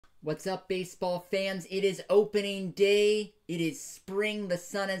What's up, baseball fans? It is opening day. It is spring. The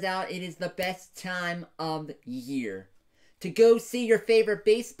sun is out. It is the best time of year to go see your favorite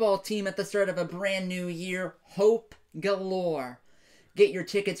baseball team at the start of a brand new year. Hope galore. Get your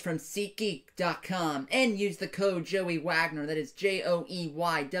tickets from SeatGeek.com and use the code JoeyWagner. That is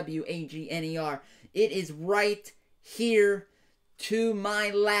JoeyWagner. It is right here to my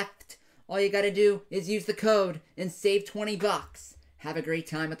left. All you got to do is use the code and save 20 bucks. Have a great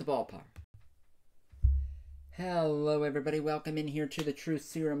time at the ballpark. Hello, everybody. Welcome in here to the Truth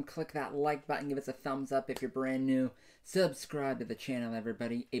Serum. Click that like button. Give us a thumbs up if you're brand new. Subscribe to the channel,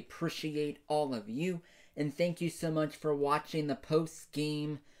 everybody. Appreciate all of you. And thank you so much for watching the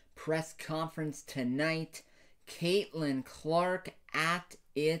post-game press conference tonight. Caitlin Clark at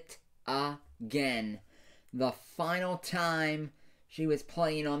it again. The final time she was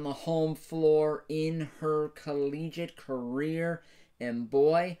playing on the home floor in her collegiate career. And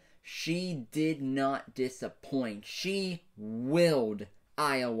boy, she did not disappoint. She willed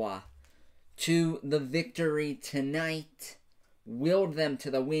Iowa to the victory tonight. Willed them to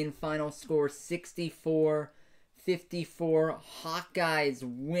the win. Final score 64-54. Hawkeyes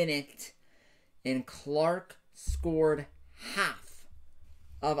win it. And Clark scored half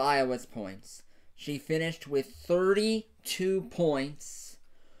of Iowa's points. She finished with 32 points.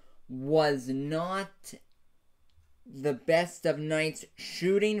 Was not the best of nights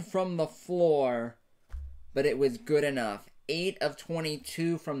shooting from the floor, but it was good enough. 8 of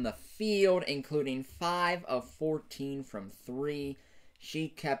 22 from the field, including 5 of 14 from 3. She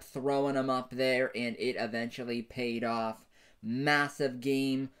kept throwing them up there, and it eventually paid off. Massive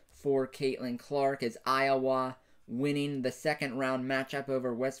game for Caitlin Clark as Iowa winning the second round matchup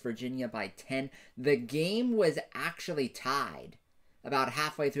over West Virginia by 10. The game was actually tied about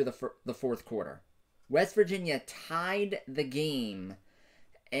halfway through the fourth quarter. West Virginia tied the game,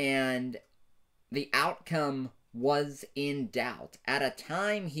 and the outcome was in doubt. At a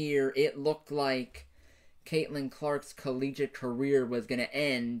time here, it looked like Caitlin Clark's collegiate career was going to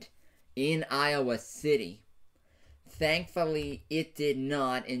end in Iowa City. Thankfully, it did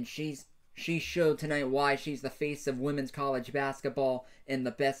not, and she showed tonight why she's the face of women's college basketball and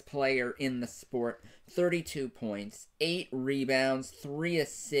the best player in the sport. 32 points, 8 rebounds, 3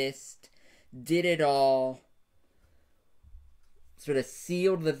 assists, did it all. Sort of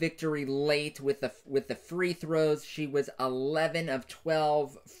sealed the victory late with the free throws. She was 11 of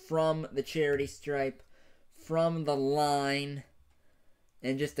 12 from the charity stripe, from the line.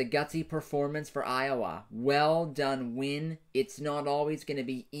 And just a gutsy performance for Iowa. Well done win. It's not always going to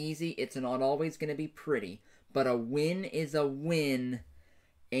be easy. It's not always going to be pretty. But a win is a win.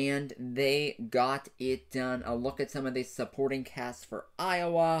 And they got it done. A look at some of the supporting cast for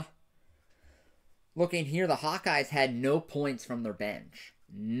Iowa. Looking here, the Hawkeyes had no points from their bench.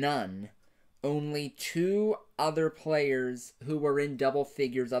 None. Only 2 other players who were in double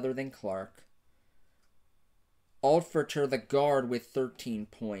figures other than Clark. Altfurter, the guard, with 13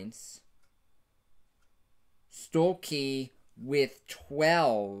 points. Stolke with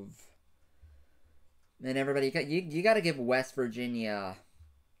 12. And everybody, you got to give West Virginia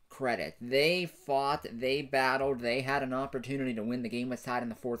credit. They fought, they battled, they had an opportunity to win. The game was tied in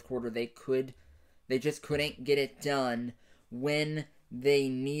the fourth quarter. They just couldn't get it done when they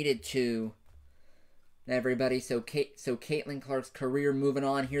needed to. Everybody, so Caitlin Clark's career moving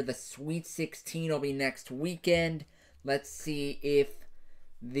on here. The Sweet 16 will be next weekend. Let's see if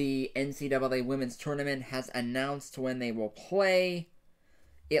the NCAA Women's Tournament has announced when they will play.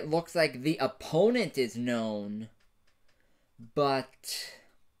 It looks like the opponent is known, but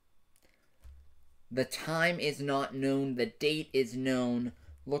the time is not known. The date is known.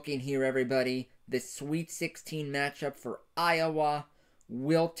 Looking here, everybody, the Sweet 16 matchup for Iowa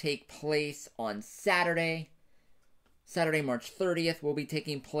will take place on Saturday. Saturday, March 30th will be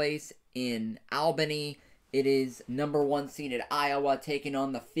taking place in Albany. It is number 1 seeded Iowa taking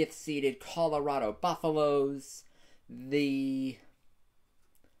on the 5th seeded Colorado Buffaloes. The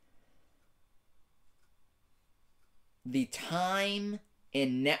time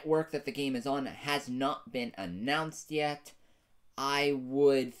and network that the game is on has not been announced yet. I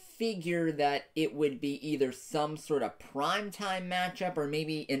would figure that it would be either some sort of primetime matchup or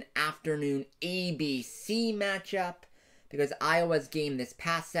maybe an afternoon ABC matchup, because Iowa's game this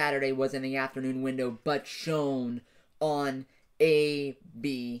past Saturday was in the afternoon window but shown on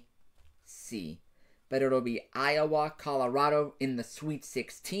ABC. But it'll be Iowa, Colorado in the Sweet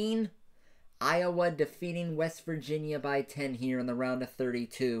 16. Iowa defeating West Virginia by 10 here in the round of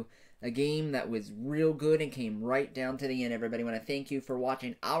 32. A game that was real good and came right down to the end, everybody. I want to thank you for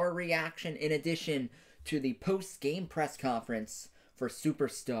watching our reaction in addition to the post-game press conference for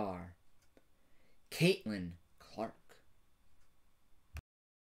Superstar. Caitlin